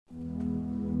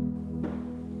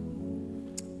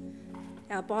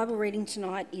Our Bible reading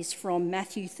tonight is from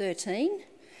Matthew 13,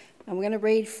 and we're going to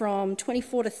read from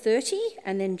 24 to 30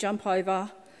 and then jump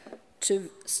over to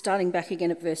starting back again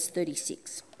at verse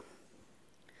 36.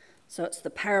 So it's the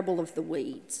parable of the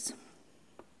weeds.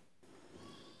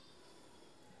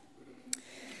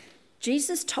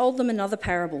 Jesus told them another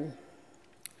parable.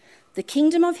 The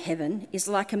kingdom of heaven is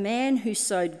like a man who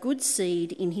sowed good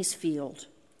seed in his field.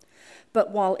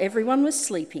 But while everyone was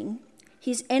sleeping,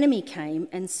 his enemy came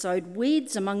and sowed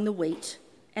weeds among the wheat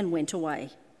and went away.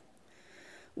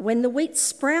 When the wheat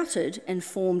sprouted and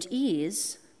formed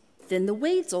ears, then the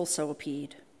weeds also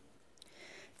appeared.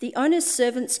 The owner's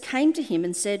servants came to him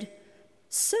and said,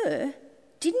 "Sir,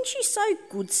 didn't you sow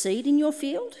good seed in your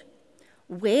field?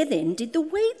 Where then did the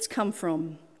weeds come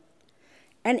from?"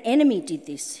 "An enemy did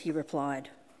this," he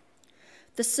replied.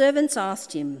 The servants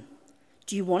asked him,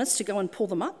 "Do you want us to go and pull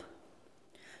them up?"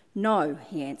 "No,"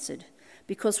 he answered,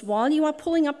 "because while you are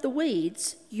pulling up the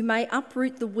weeds, you may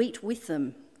uproot the wheat with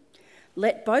them.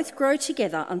 Let both grow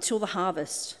together until the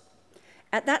harvest.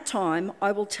 At that time,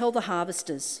 I will tell the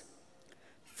harvesters,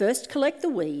 'First collect the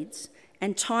weeds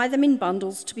and tie them in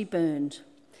bundles to be burned.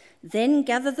 Then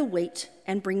gather the wheat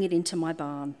and bring it into my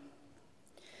barn.'"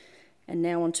 And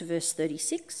now on to verse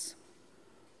 36.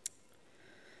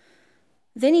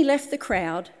 Then he left the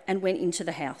crowd and went into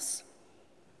the house.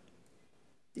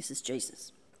 This is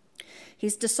Jesus.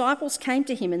 His disciples came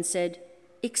to him and said,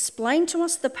 "Explain to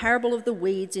us the parable of the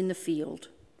weeds in the field."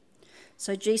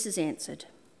 So Jesus answered,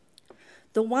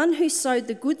 "The one who sowed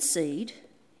the good seed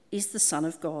is the Son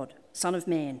of God, Son of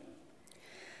Man.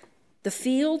 The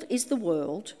field is the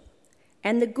world,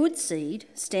 and the good seed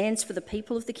stands for the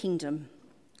people of the kingdom.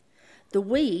 The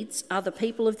weeds are the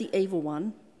people of the evil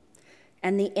one,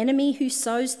 and the enemy who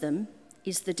sows them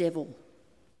is the devil.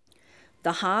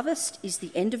 The harvest is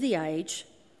the end of the age,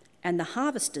 and the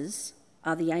harvesters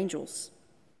are the angels.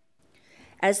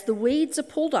 As the weeds are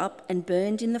pulled up and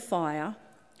burned in the fire,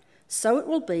 so it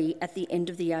will be at the end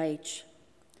of the age.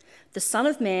 The Son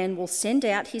of Man will send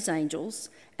out his angels,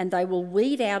 and they will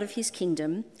weed out of his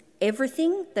kingdom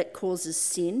everything that causes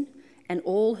sin and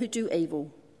all who do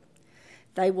evil.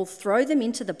 They will throw them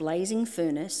into the blazing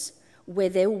furnace, where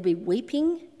there will be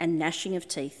weeping and gnashing of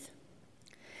teeth.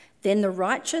 Then the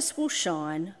righteous will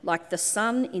shine like the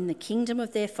sun in the kingdom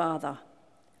of their Father.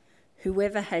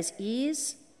 Whoever has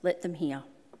ears, let them hear."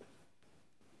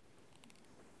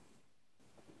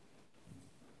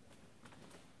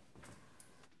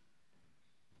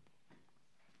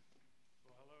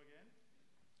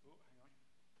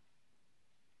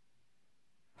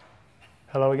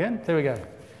 Hello again. There we go.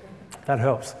 That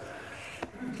helps.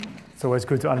 It's always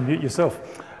good to unmute yourself.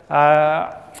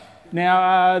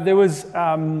 There was,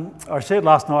 I shared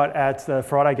last night at the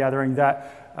Friday gathering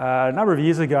that a number of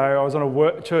years ago I was on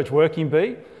a church working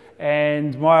bee,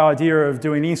 and my idea of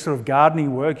doing any sort of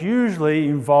gardening work usually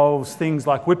involves things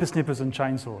like whippersnippers and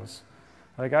chainsaws.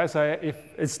 Okay, so if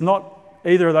it's not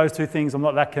either of those two things, I'm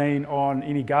not that keen on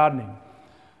any gardening.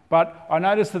 But I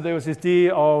noticed that there was this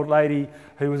dear old lady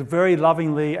who was very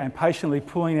lovingly and patiently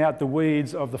pulling out the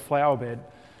weeds of the flower bed,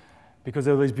 because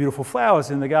there were these beautiful flowers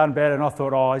in the garden bed, and I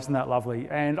thought, oh, isn't that lovely?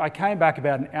 And I came back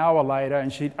about an hour later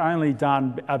and she'd only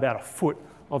done about a foot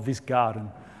of this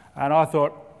garden. And I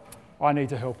thought, I need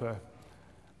to help her.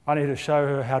 I need to show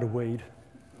her how to weed.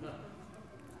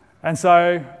 And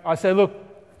so I said, look,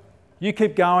 you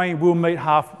keep going, we'll meet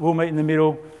in the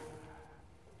middle.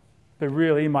 But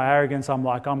really, in my arrogance, I'm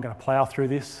like, I'm going to plough through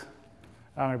this.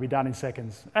 I'm going to be done in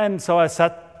seconds. And so that's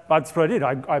what I did.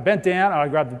 I bent down and I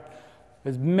grabbed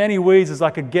as many weeds as I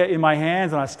could get in my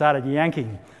hands, and I started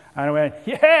yanking. And I went,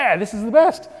 yeah, this is the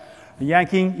best.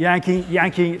 Yanking,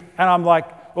 and I'm like,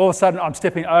 all of a sudden I'm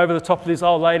stepping over the top of this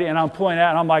old lady and I'm pulling out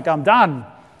and I'm like, I'm done.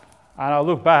 And I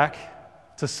look back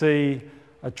to see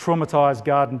a traumatised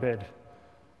garden bed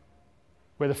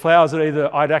where the flowers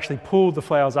I'd actually pulled the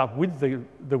flowers up with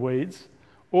the weeds,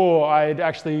 or I'd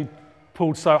actually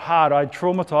pulled so hard, I'd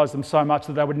traumatised them so much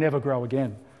that they would never grow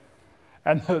again.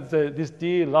 And this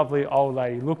dear, lovely old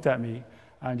lady looked at me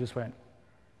and just went.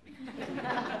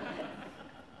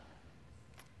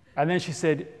 And then she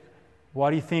said, "Why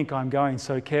do you think I'm going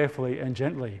so carefully and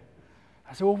gently?"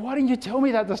 I said, "Well, why didn't you tell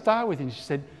me that to start with?" And she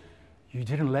said, "You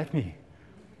didn't let me."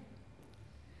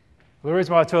 Well, the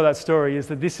reason why I tell that story is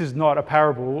that this is not a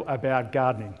parable about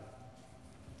gardening.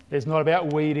 It's not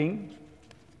about weeding.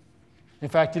 In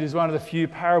fact, it is one of the few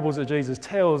parables that Jesus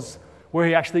tells where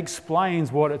he actually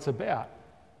explains what it's about.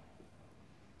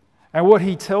 And what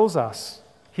he tells us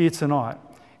here tonight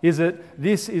is that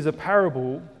this is a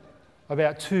parable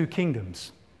about two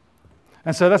kingdoms.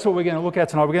 And so that's what we're going to look at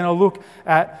tonight. We're going to look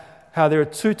at how there are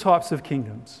two types of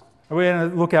kingdoms. And we're going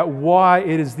to look at why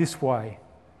it is this way.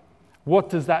 What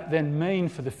does that then mean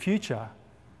for the future?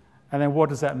 And then what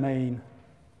does that mean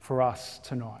for us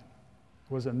tonight?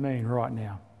 What does it mean right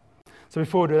now? So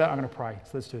before we do that, I'm going to pray. So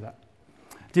let's do that.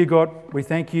 Dear God, we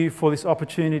thank you for this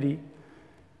opportunity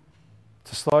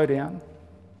to slow down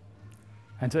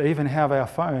and to even have our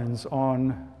phones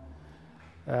on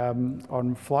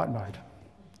flight mode.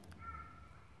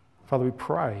 Father, we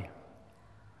pray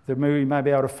that we may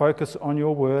be able to focus on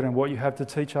your word and what you have to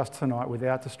teach us tonight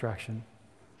without distraction.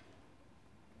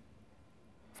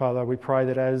 Father, we pray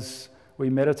that as we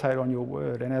meditate on your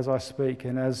word and as I speak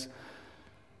and as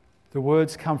the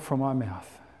words come from my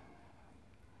mouth,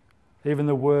 even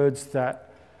the words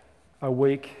that are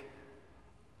weak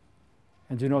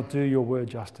and do not do your word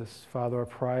justice, Father, I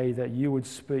pray that you would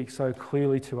speak so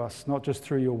clearly to us, not just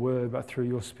through your word, but through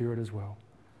your Spirit as well,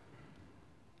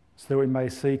 so that we may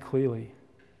see clearly,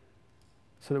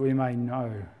 so that we may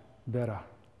know better,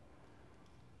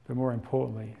 but more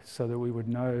importantly, so that we would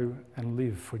know and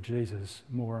live for Jesus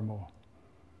more and more.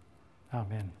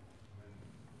 Amen.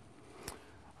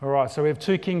 All right, so we have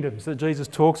two kingdoms that Jesus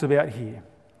talks about here.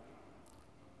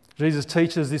 Jesus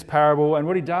teaches this parable, and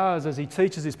what he does as he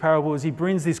teaches this parable is he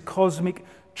brings this cosmic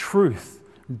truth.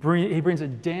 He brings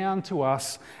it down to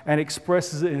us and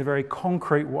expresses it in a very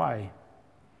concrete way.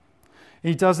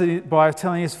 He does it by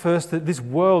telling us first that this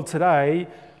world today,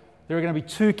 there are going to be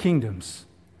two kingdoms,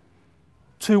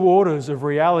 two orders of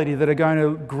reality that are going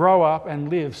to grow up and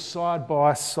live side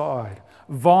by side,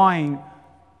 vying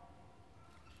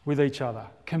with each other,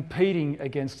 competing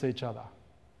against each other,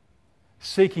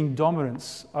 seeking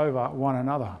dominance over one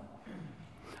another.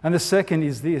 And the second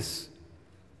is this,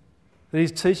 that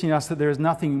he's teaching us that there is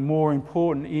nothing more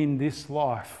important in this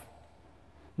life.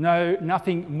 No,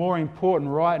 nothing more important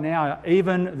right now,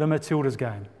 even the Matildas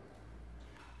game.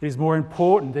 It is more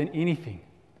important than anything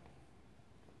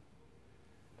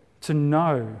to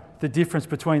know the difference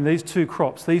between these two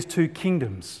crops, these two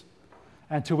kingdoms,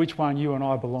 and to which one you and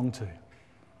I belong to.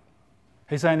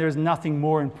 He's saying there is nothing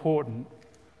more important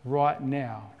right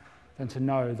now than to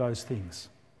know those things.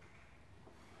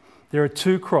 There are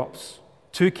two crops,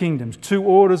 two kingdoms, two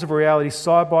orders of reality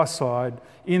side by side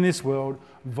in this world,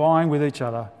 vying with each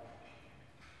other.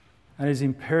 And it is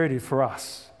imperative for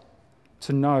us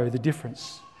to know the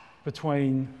difference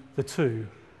between the two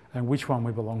and which one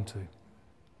we belong to.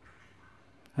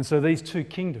 And so these two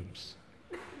kingdoms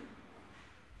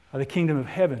are the kingdom of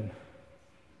heaven,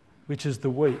 which is the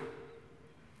wheat,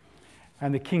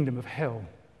 and the kingdom of hell,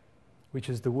 which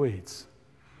is the weeds.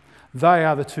 They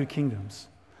are the two kingdoms.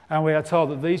 And we are told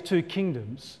that these two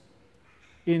kingdoms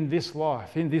in this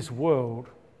life, in this world,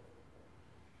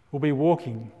 will be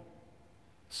walking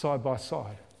side by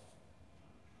side.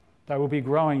 They will be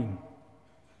growing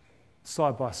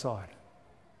side by side.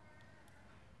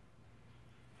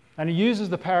 And he uses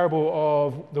the parable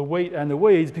of the wheat and the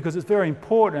weeds because it's very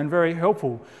important and very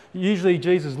helpful. Usually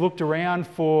Jesus looked around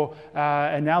for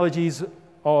analogies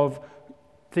of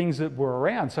things that were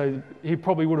around. So he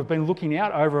probably would have been looking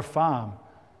out over a farm,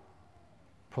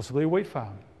 possibly a wheat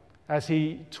farm, as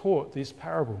he taught this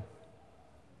parable.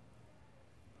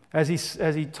 As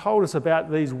he told us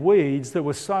about these weeds that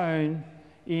were sown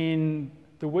in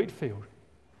the wheat field.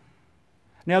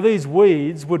 Now these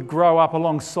weeds would grow up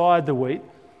alongside the wheat,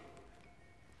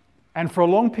 and for a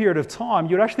long period of time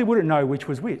you actually wouldn't know which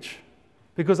was which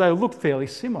because they looked fairly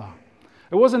similar.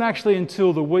 It wasn't actually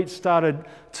until the wheat started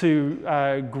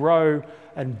to grow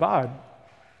and bud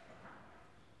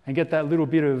and get that little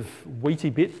bit of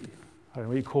wheaty bit, I don't know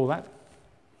what you call that.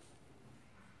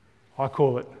 I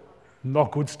call it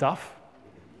not good stuff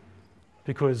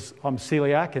because I'm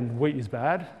celiac and wheat is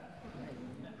bad.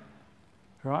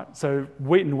 Right? So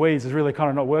wheat and weeds is really kind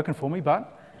of not working for me,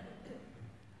 but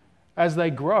as they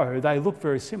grow, they look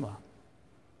very similar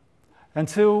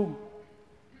until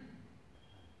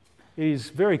it is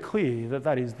very clear that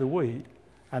that is the wheat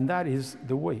and that is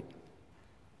the wheat.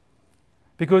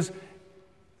 Because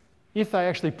if they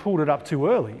actually pulled it up too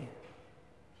early,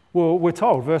 well, we're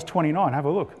told, verse 29, have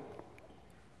a look.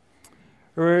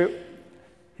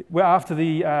 After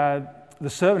the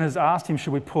servant has asked him,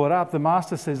 should we pull it up? The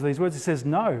master says these words. He says,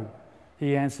 no,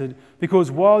 he answered,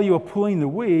 because while you are pulling the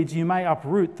weeds, you may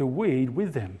uproot the weed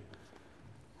with them.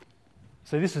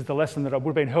 So this is the lesson that would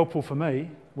have been helpful for me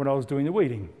when I was doing the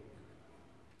weeding.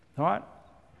 All right?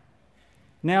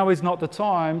 Now is not the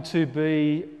time to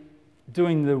be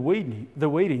doing the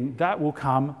weeding. That will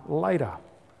come later.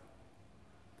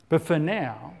 But for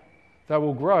now, they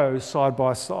will grow side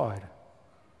by side.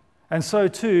 And so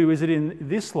too is it in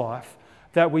this life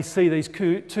that we see these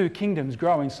two kingdoms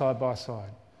growing side by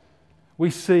side. We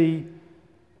see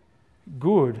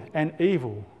good and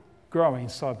evil growing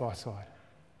side by side.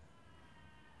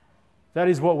 That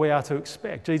is what we are to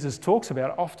expect. Jesus talks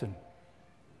about it often.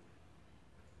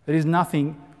 It is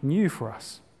nothing new for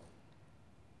us.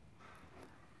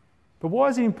 But why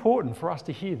is it important for us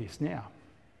to hear this now?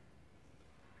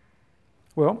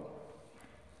 Well,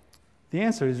 the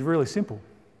answer is really simple.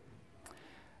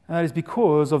 And that is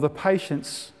because of the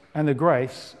patience and the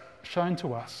grace shown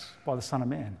to us by the Son of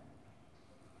Man.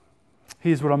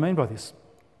 Here's what I mean by this.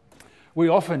 We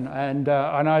often, and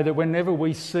I know that whenever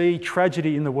we see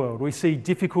tragedy in the world, we see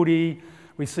difficulty,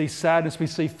 we see sadness, we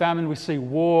see famine, we see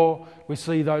war, we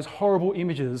see those horrible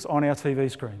images on our TV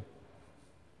screen.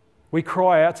 We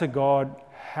cry out to God,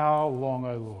 "How long,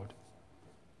 O Lord?"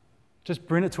 Just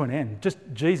bring it to an end. Just,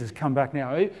 Jesus, come back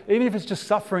now. Even if it's just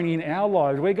suffering in our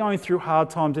lives, we're going through hard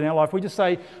times in our life, we just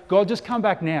say, "God, just come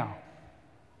back now.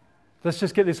 Let's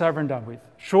just get this over and done with.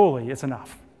 Surely it's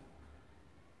enough."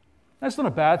 That's not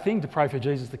a bad thing to pray for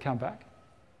Jesus to come back.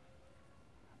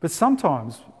 But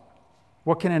sometimes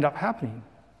what can end up happening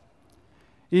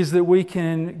is that we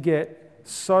can get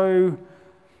so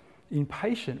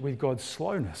impatient with God's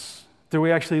slowness that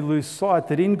we actually lose sight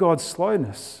that in God's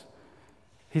slowness,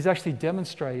 He's actually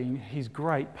demonstrating His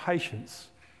great patience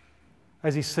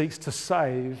as He seeks to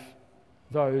save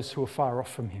those who are far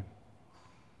off from Him.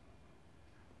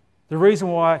 The reason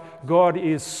why God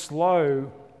is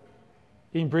slow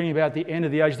in bringing about the end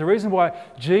of the age, the reason why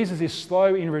Jesus is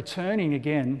slow in returning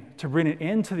again to bring an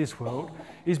end to this world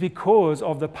is because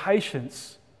of the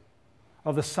patience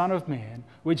of the Son of Man,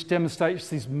 which demonstrates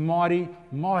this mighty,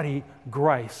 mighty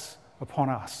grace upon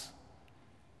us.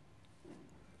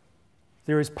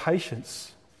 There is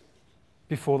patience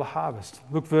before the harvest.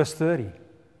 Look, verse 30.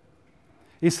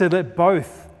 He said, "Let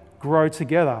both grow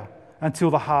together until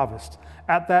the harvest.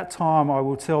 At that time I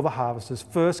will tell the harvesters,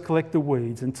 first collect the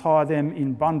weeds and tie them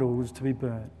in bundles to be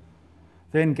burnt.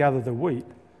 Then gather the wheat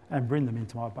and bring them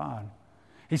into my barn."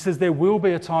 He says there will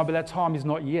be a time, but that time is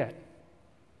not yet.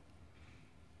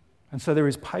 And so there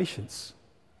is patience.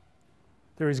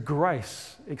 There is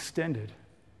grace extended.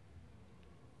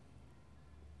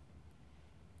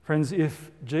 Friends,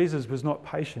 if Jesus was not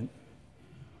patient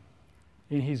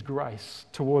in His grace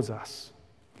towards us,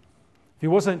 if He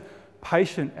wasn't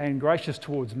patient and gracious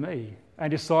towards me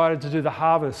and decided to do the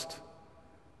harvest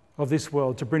of this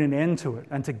world, to bring an end to it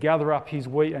and to gather up His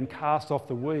wheat and cast off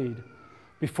the weed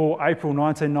before April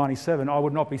 1997, I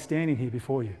would not be standing here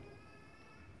before you.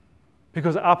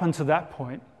 Because up until that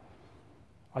point,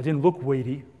 I didn't look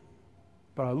weedy,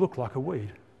 but I looked like a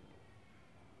weed.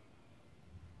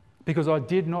 Because I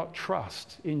did not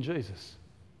trust in Jesus.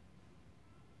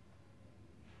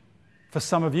 For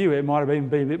some of you, it might have even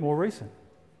been a bit more recent.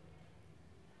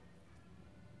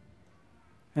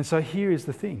 And so here is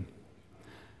the thing.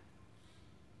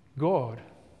 God,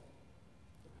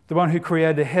 the one who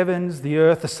created the heavens, the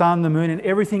earth, the sun, the moon, and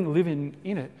everything living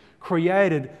in it,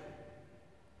 created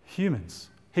humans.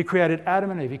 He created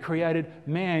Adam and Eve. He created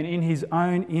man in His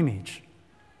own image.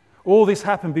 All this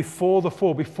happened before the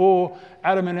fall, before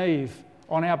Adam and Eve,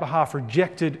 on our behalf,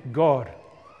 rejected God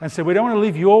and said, "We don't want to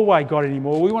live your way, God,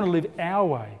 anymore. We want to live our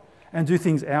way and do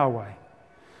things our way."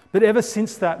 But ever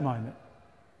since that moment,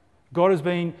 God has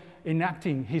been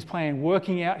enacting His plan,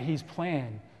 working out His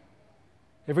plan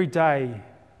every day,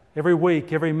 every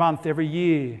week, every month, every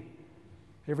year,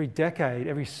 every decade,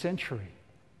 every century.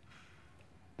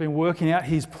 Been working out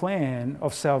His plan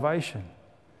of salvation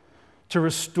to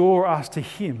restore us to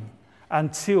Him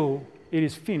until it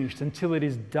is finished, until it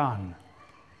is done.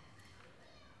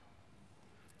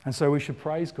 And so we should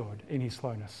praise God in His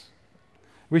slowness.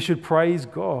 We should praise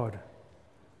God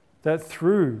that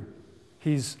through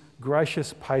His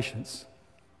gracious patience,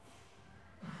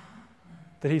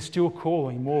 that He's still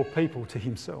calling more people to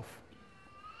Himself.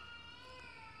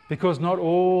 Because not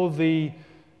all the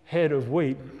head of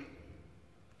wheat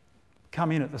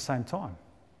come in at the same time.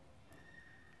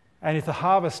 And if the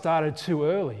harvest started too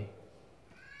early,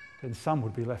 then some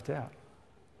would be left out.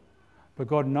 But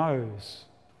God knows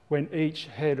when each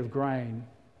head of grain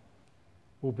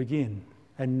will begin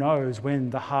and knows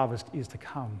when the harvest is to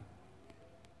come.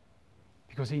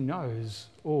 Because He knows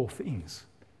all things.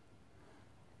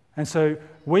 And so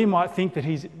we might think that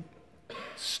He's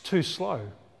too slow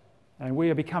and we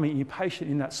are becoming impatient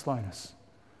in that slowness.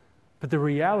 But the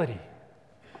reality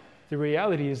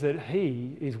is that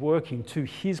He is working to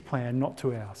His plan, not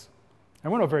to ours.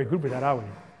 And we're not very good with that, are we?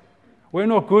 We're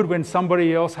not good when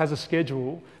somebody else has a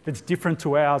schedule that's different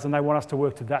to ours and they want us to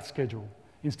work to that schedule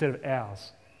instead of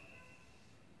ours.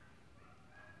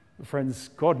 But friends,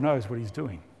 God knows what He's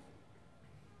doing.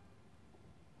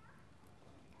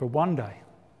 But one day,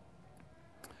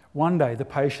 One day the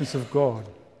patience of God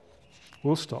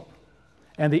will stop,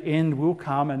 and the end will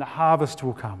come, and the harvest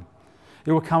will come.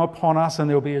 It will come upon us, and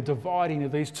there will be a dividing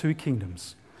of these two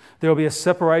kingdoms. There will be a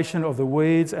separation of the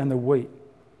weeds and the wheat,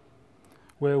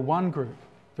 where one group,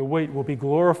 the wheat, will be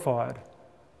glorified,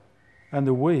 and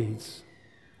the weeds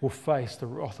will face the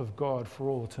wrath of God for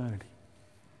all eternity.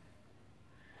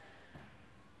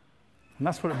 And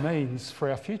that's what it means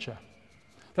for our future.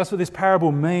 That's what this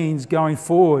parable means going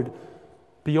forward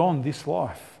beyond this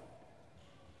life.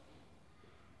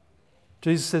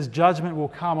 Jesus says judgment will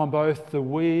come on both the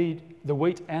wheat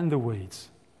and the weeds.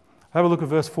 Have a look at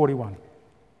verse 41.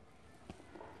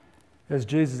 As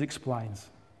Jesus explains,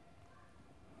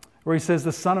 where he says,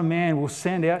 the Son of Man will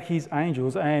send out his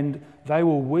angels and they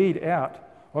will weed out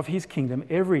of his kingdom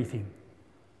everything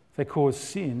that cause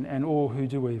sin and all who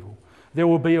do evil. There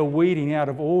will be a weeding out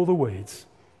of all the weeds.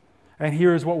 And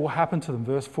here is what will happen to them,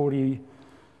 verse 42.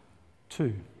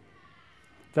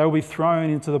 They will be thrown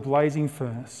into the blazing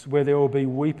furnace where there will be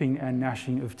weeping and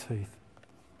gnashing of teeth.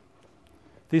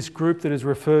 This group that is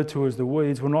referred to as the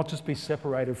weeds will not just be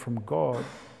separated from God.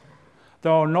 They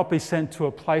will not be sent to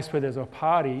a place where there's a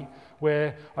party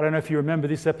where, I don't know if you remember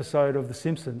this episode of The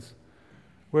Simpsons,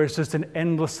 where it's just an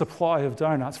endless supply of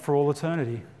donuts for all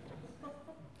eternity.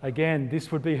 Again,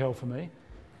 this would be hell for me.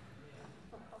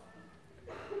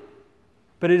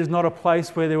 But it is not a place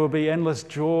where there will be endless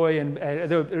joy, and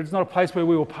it's not a place where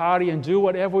we will party and do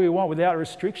whatever we want without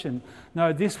restriction.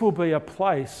 No, this will be a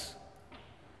place,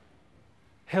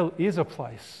 hell is a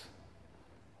place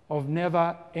of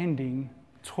never-ending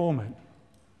torment,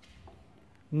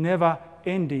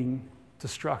 never-ending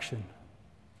destruction,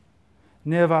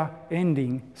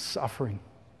 never-ending suffering.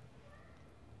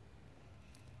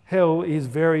 Hell is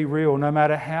very real, no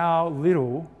matter how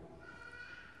little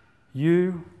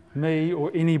you, me,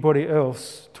 or anybody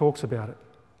else talks about it.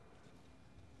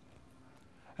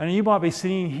 And you might be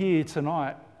sitting here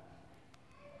tonight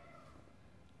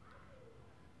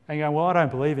and going, well, I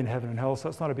don't believe in heaven and hell, so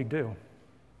it's not a big deal.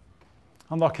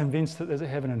 I'm not convinced that there's a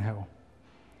heaven and hell.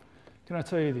 Can I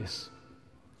tell you this?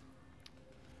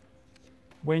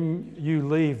 When you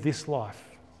leave this life,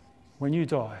 when you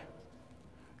die,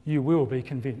 you will be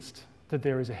convinced that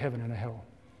there is a heaven and a hell.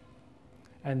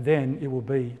 And then it will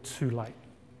be too late.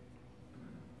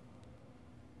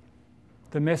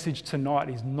 The message tonight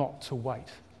is not to wait.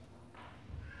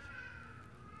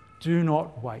 Do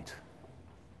not wait.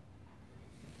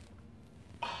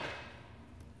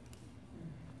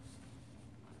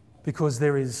 Because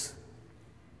there is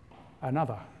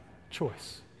another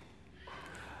choice.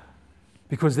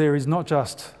 Because there is not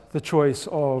just the choice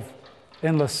of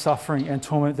endless suffering and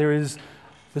torment, there is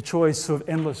the choice of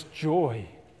endless joy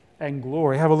and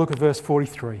glory. Have a look at verse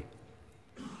 43,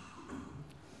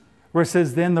 where it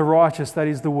says, then the righteous, that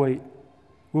is the wheat,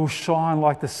 will shine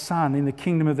like the sun in the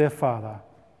kingdom of their Father.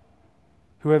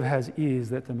 Whoever has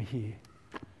ears, let them hear.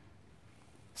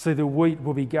 See, the wheat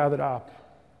will be gathered up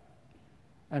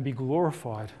and be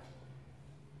glorified.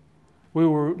 We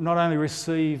will not only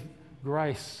receive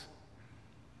grace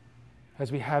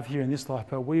as we have here in this life,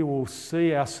 but we will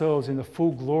see ourselves in the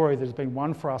full glory that has been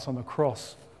won for us on the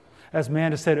cross. As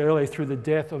Amanda said earlier, through the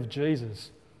death of Jesus,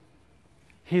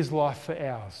 his life for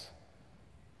ours.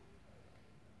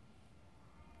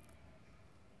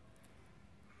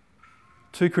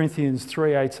 (2 Corinthians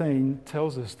 3:18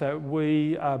 tells us that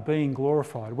we are being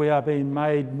glorified. We are being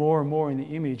made more and more in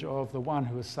the image of the one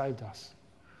who has saved us.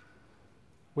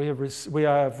 We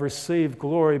have received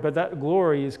glory, but that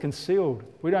glory is concealed.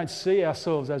 We don't see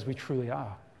ourselves as we truly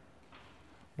are.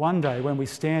 One day when we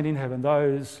stand in heaven,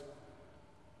 those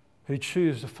who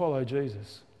choose to follow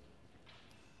Jesus,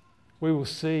 we will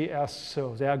see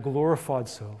ourselves, our glorified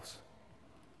selves,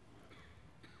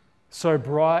 so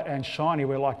bright and shiny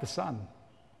we're like the sun.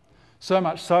 So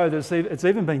much so that it's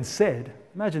even been said,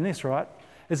 imagine this, right?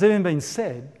 It's even been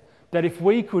said that if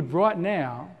we could right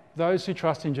now, those who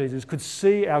trust in Jesus, could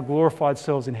see our glorified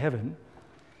selves in heaven,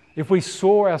 if we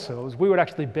saw ourselves, we would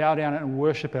actually bow down and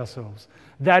worship ourselves.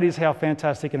 That is how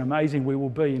fantastic and amazing we will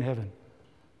be in heaven.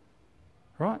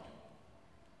 Right?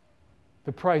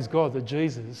 But praise God that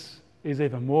Jesus is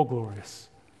even more glorious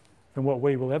than what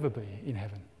we will ever be in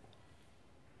heaven.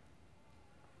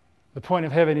 The point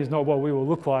of heaven is not what we will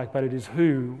look like, but it is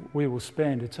who we will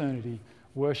spend eternity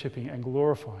worshipping and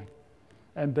glorifying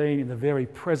and being in the very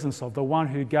presence of the one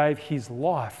who gave his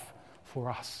life for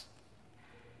us.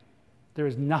 There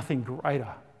is nothing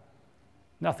greater,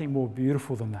 nothing more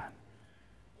beautiful than that.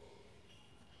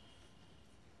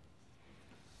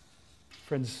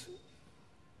 Friends,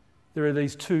 there are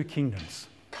these two kingdoms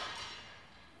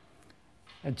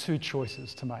and two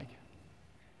choices to make.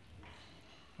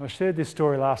 I shared this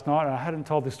story last night, and I hadn't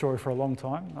told this story for a long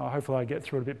time. Hopefully I get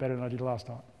through it a bit better than I did last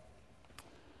night.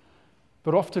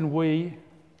 But often we,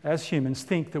 as humans,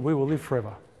 think that we will live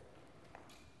forever.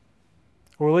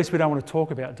 Or at least we don't want to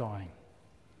talk about dying.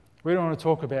 We don't want to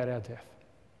talk about our death.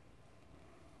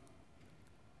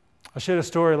 I shared a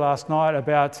story last night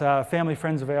about family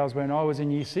friends of ours when I was in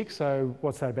year 6, so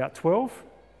what's that, about 12?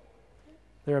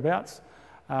 Thereabouts.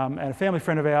 And a family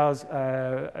friend of ours,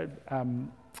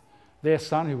 their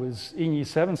son, who was in year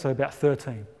 7, so about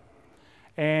 13.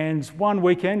 And one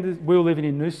weekend, we were living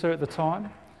in Noosa at the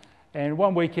time, and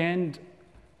one weekend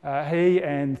he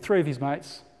and 3 of his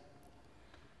mates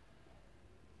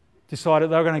decided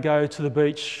they were going to go to the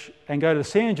beach and go to the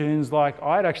sand dunes like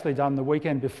I had actually done the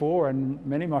weekend before, and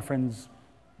many of my friends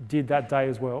did that day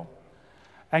as well,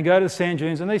 and go to the sand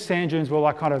dunes. And these sand dunes were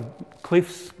like kind of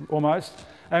cliffs almost,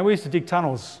 and we used to dig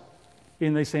tunnels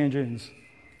in these sand dunes.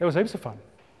 It was heaps of fun.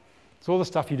 It's all the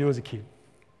stuff you do as a kid.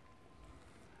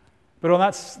 But on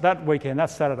that weekend,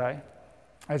 that Saturday,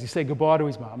 as he said goodbye to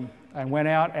his mum and went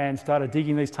out and started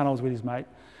digging these tunnels with his mate,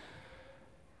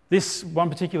 this one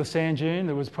particular sand dune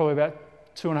that was probably about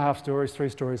 2.5 stories, 3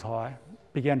 stories high,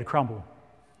 began to crumble.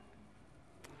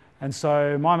 And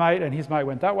so my mate and his mate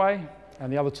went that way,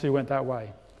 and the other 2 went that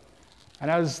way.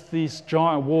 And as this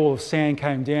giant wall of sand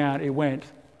came down, it went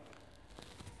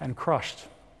and crushed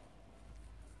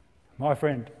my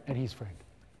friend and his friend.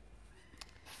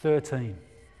 13.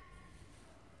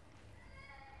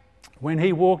 When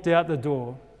he walked out the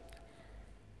door,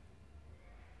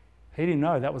 he didn't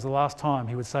know that was the last time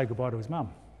he would say goodbye to his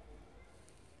mum.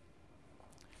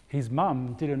 His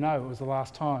mum didn't know it was the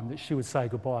last time that she would say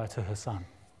goodbye to her son.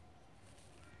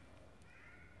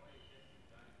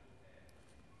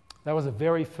 That was the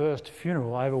very first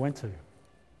funeral I ever went to.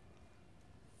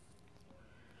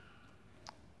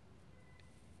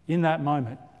 In that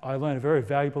moment, I learned a very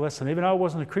valuable lesson, even though I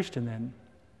wasn't a Christian then,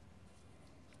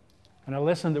 and a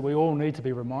lesson that we all need to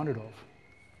be reminded of,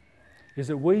 is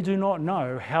that we do not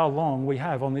know how long we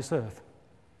have on this earth.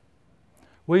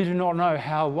 We do not know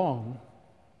how long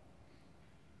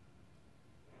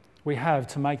we have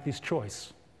to make this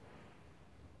choice.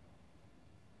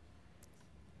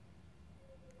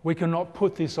 We cannot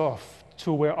put this off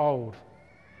till we're old.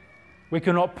 We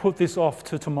cannot put this off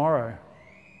to tomorrow.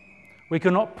 We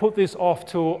cannot put this off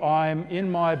till I'm in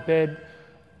my bed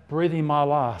breathing my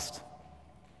last.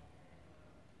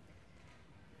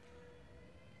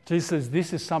 Jesus says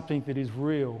this is something that is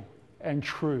real and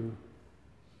true,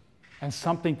 and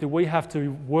something that we have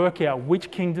to work out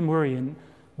which kingdom we're in,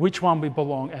 which one we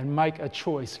belong, and make a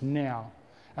choice now.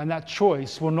 And that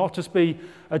choice will not just be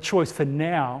a choice for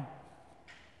now,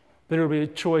 but it will be a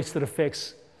choice that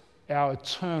affects our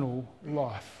eternal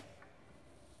life.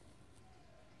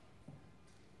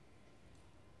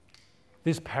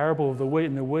 This parable of the wheat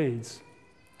and the weeds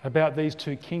about these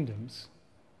 2 kingdoms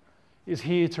is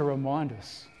here to remind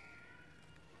us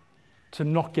to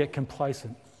not get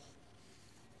complacent,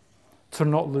 to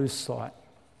not lose sight.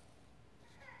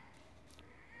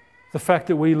 The fact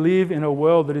that we live in a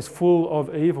world that is full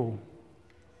of evil,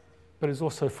 but is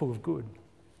also full of good.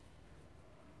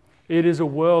 It is a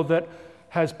world that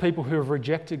has people who have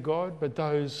rejected God, but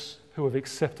those who have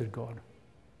accepted God.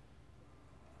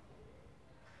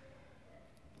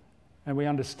 And we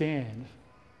understand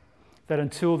that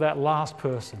until that last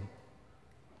person,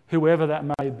 whoever that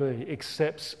may be,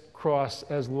 accepts Christ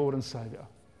as Lord and Saviour,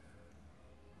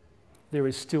 there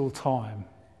is still time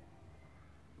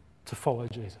to follow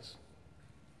Jesus.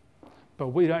 But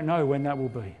we don't know when that will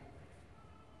be.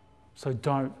 So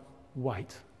don't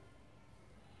wait.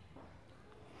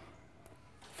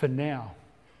 For now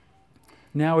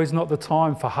is not the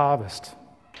time for harvest.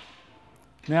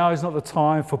 Now is not the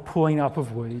time for pulling up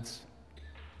of weeds.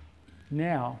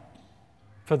 Now,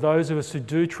 for those of us who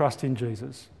do trust in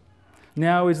Jesus,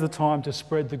 now is the time to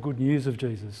spread the good news of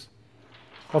Jesus,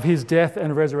 of his death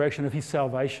and resurrection, of his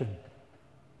salvation,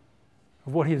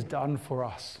 of what he has done for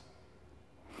us.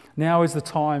 Now is the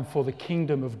time for the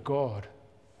kingdom of God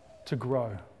to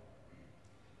grow.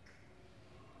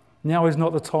 Now is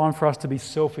not the time for us to be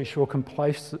selfish or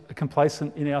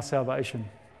complacent in our salvation.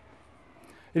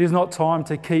 It is not time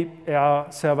to keep our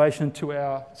salvation to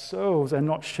ourselves and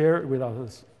not share it with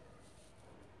others.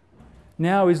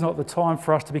 Now is not the time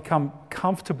for us to become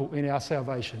comfortable in our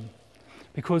salvation,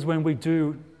 because when we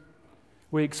do,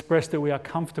 we express that we are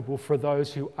comfortable for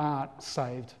those who aren't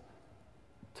saved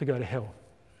to go to hell.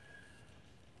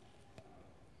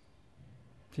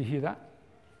 Do you hear that?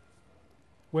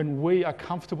 When we are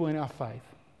comfortable in our faith,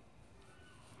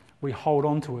 we hold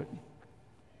on to it,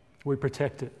 we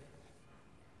protect it,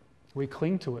 we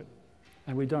cling to it,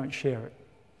 and we don't share it.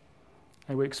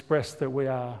 and we express that we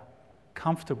are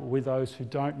comfortable with those who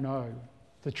don't know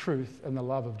the truth and the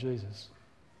love of Jesus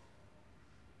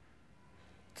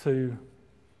to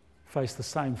face the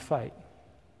same fate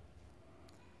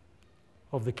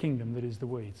of the kingdom that is the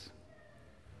weeds.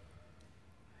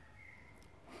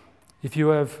 If you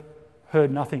have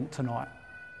heard nothing tonight,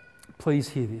 please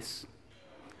hear this.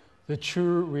 The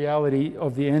true reality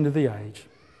of the end of the age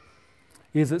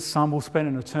is that some will spend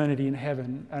an eternity in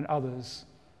heaven and others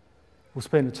will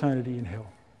spend eternity in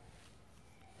hell.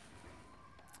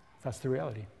 That's the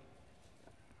reality.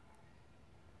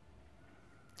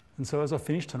 And so as I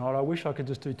finish tonight, I wish I could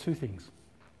just do two things.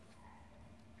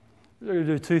 I could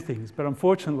do two things, but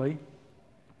unfortunately,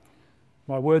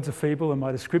 my words are feeble and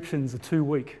my descriptions are too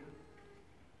weak.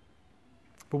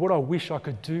 But what I wish I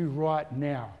could do right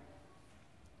now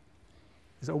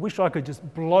is I wish I could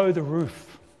just blow the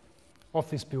roof off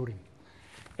this building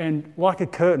and, like a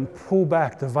curtain, pull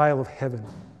back the veil of heaven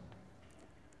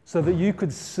so that you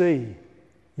could see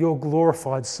your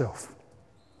glorified self,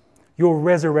 your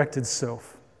resurrected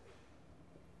self,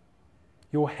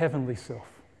 your heavenly self.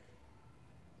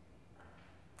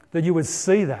 That you would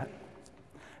see that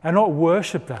and not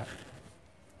worship that,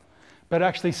 but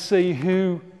actually see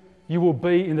who you will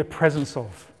be in the presence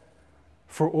of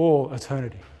for all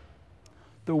eternity.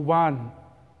 The one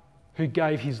who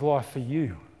gave his life for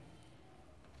you.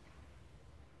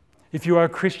 If you are a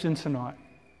Christian tonight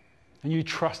and you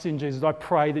trust in Jesus, I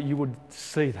pray that you would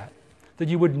see that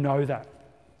you would know that.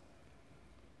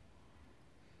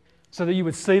 So that you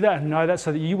would see that and know that,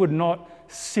 so that you would not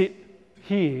sit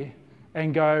here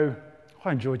and go,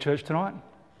 I enjoyed church tonight.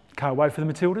 Can't wait for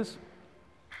the Matildas.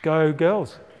 Go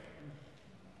girls.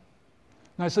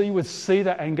 No, so you would see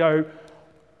that and go,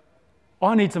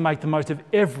 I need to make the most of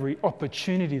every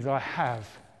opportunity that I have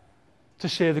to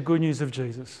share the good news of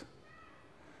Jesus.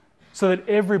 So that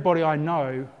everybody I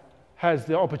know has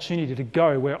the opportunity to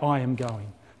go where I am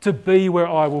going, to be where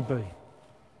I will be,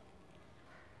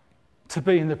 to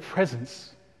be in the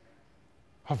presence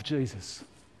of Jesus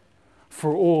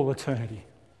for all eternity.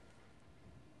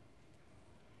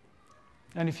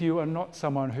 And if you are not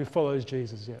someone who follows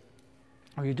Jesus yet,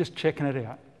 or you're just checking it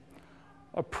out,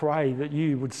 I pray that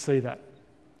you would see that.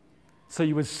 So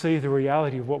you would see the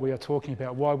reality of what we are talking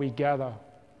about, why we gather,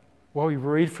 why we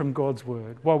read from God's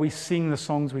word, why we sing the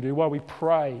songs we do, why we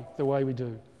pray the way we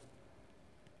do,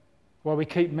 why we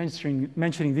keep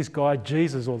mentioning this guy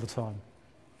Jesus all the time.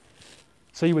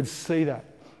 So you would see that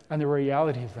and the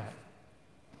reality of that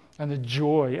and the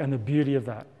joy and the beauty of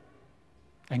that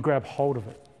and grab hold of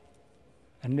it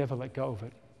and never let go of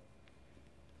it.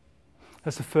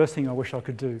 That's the first thing I wish I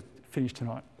could do, finish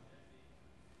tonight.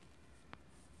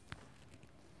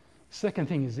 Second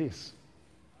thing is this.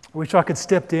 I wish I could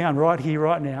step down right here,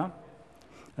 right now,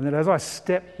 and that as I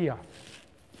step here,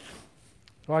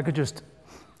 I could just,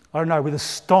 I don't know, with a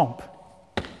stomp,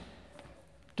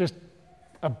 just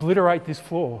obliterate this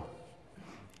floor,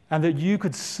 and that you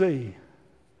could see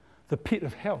the pit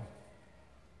of hell.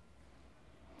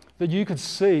 That you could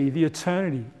see the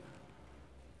eternity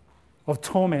of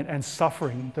torment and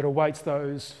suffering that awaits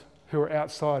those who are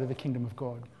outside of the kingdom of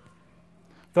God.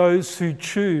 Those who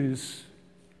choose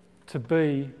to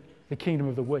be the kingdom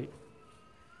of the wheat.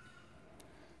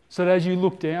 So that as you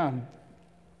look down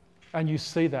and you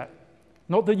see that,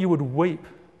 not that you would weep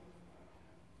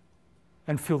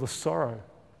and feel the sorrow,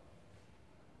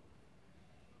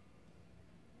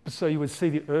 but so you would see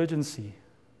the urgency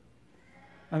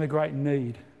and the great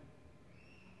need.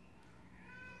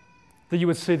 That you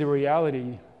would see the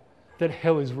reality that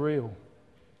hell is real.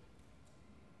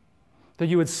 That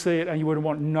you would see it and you would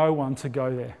want no one to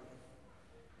go there.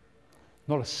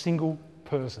 Not a single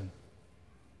person.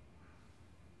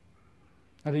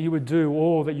 And that you would do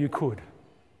all that you could.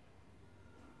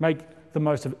 Make the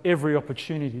most of every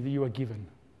opportunity that you are given.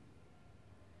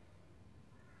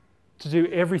 To do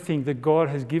everything that God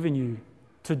has given you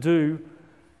to do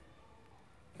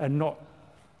and not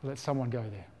let someone go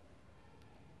there.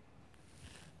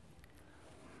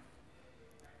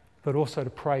 But also to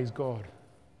praise God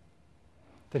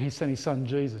that he sent his son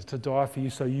Jesus to die for you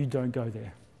so you don't go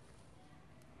there.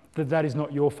 That is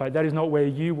not your fate. That is not where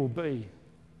you will be.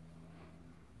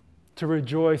 To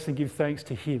rejoice and give thanks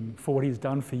to him for what he's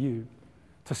done for you,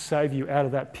 to save you out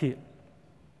of that pit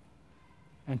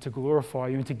and to glorify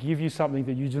you and to give you something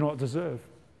that you do not deserve.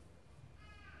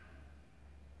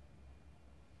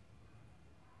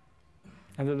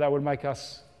 And that would make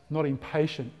us not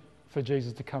impatient for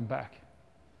Jesus to come back.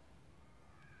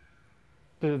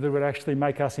 That would actually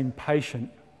make us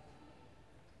impatient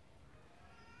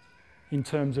in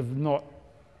terms of not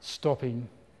stopping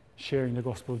sharing the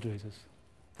gospel of Jesus.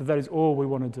 that is all we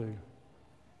want to do.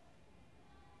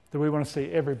 That we want to see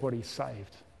everybody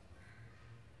saved.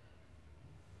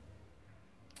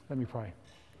 Let me pray.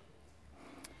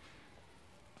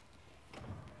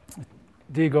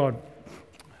 Dear God,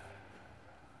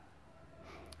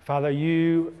 Father,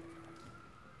 you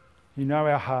know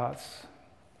our hearts.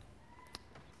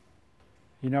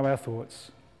 You know our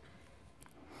thoughts.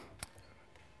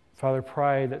 Father,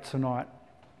 pray that tonight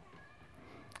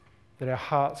that our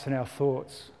hearts and our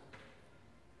thoughts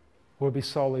will be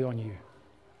solely on you.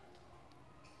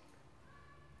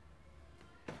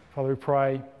 Father, we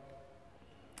pray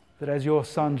that as your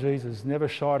Son Jesus never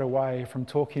shied away from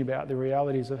talking about the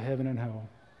realities of heaven and hell,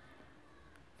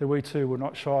 that we too will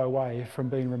not shy away from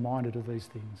being reminded of these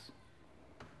things.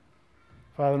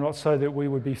 Father, not so that we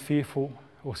would be fearful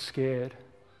or scared,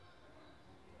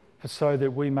 but so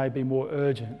that we may be more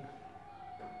urgent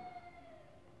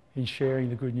in sharing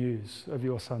the good news of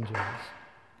your Son Jesus.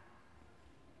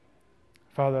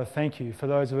 Father, thank you for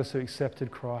those of us who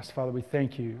accepted Christ. Father, we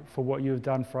thank you for what you have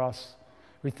done for us.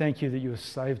 We thank you that you have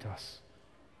saved us.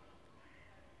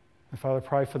 And Father,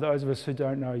 pray for those of us who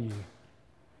don't know you,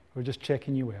 who are just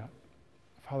checking you out.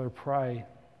 Father, pray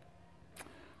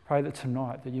that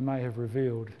tonight that you may have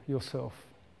revealed yourself,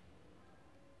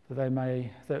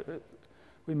 that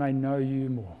we may know you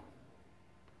more.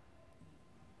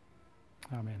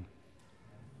 Amen.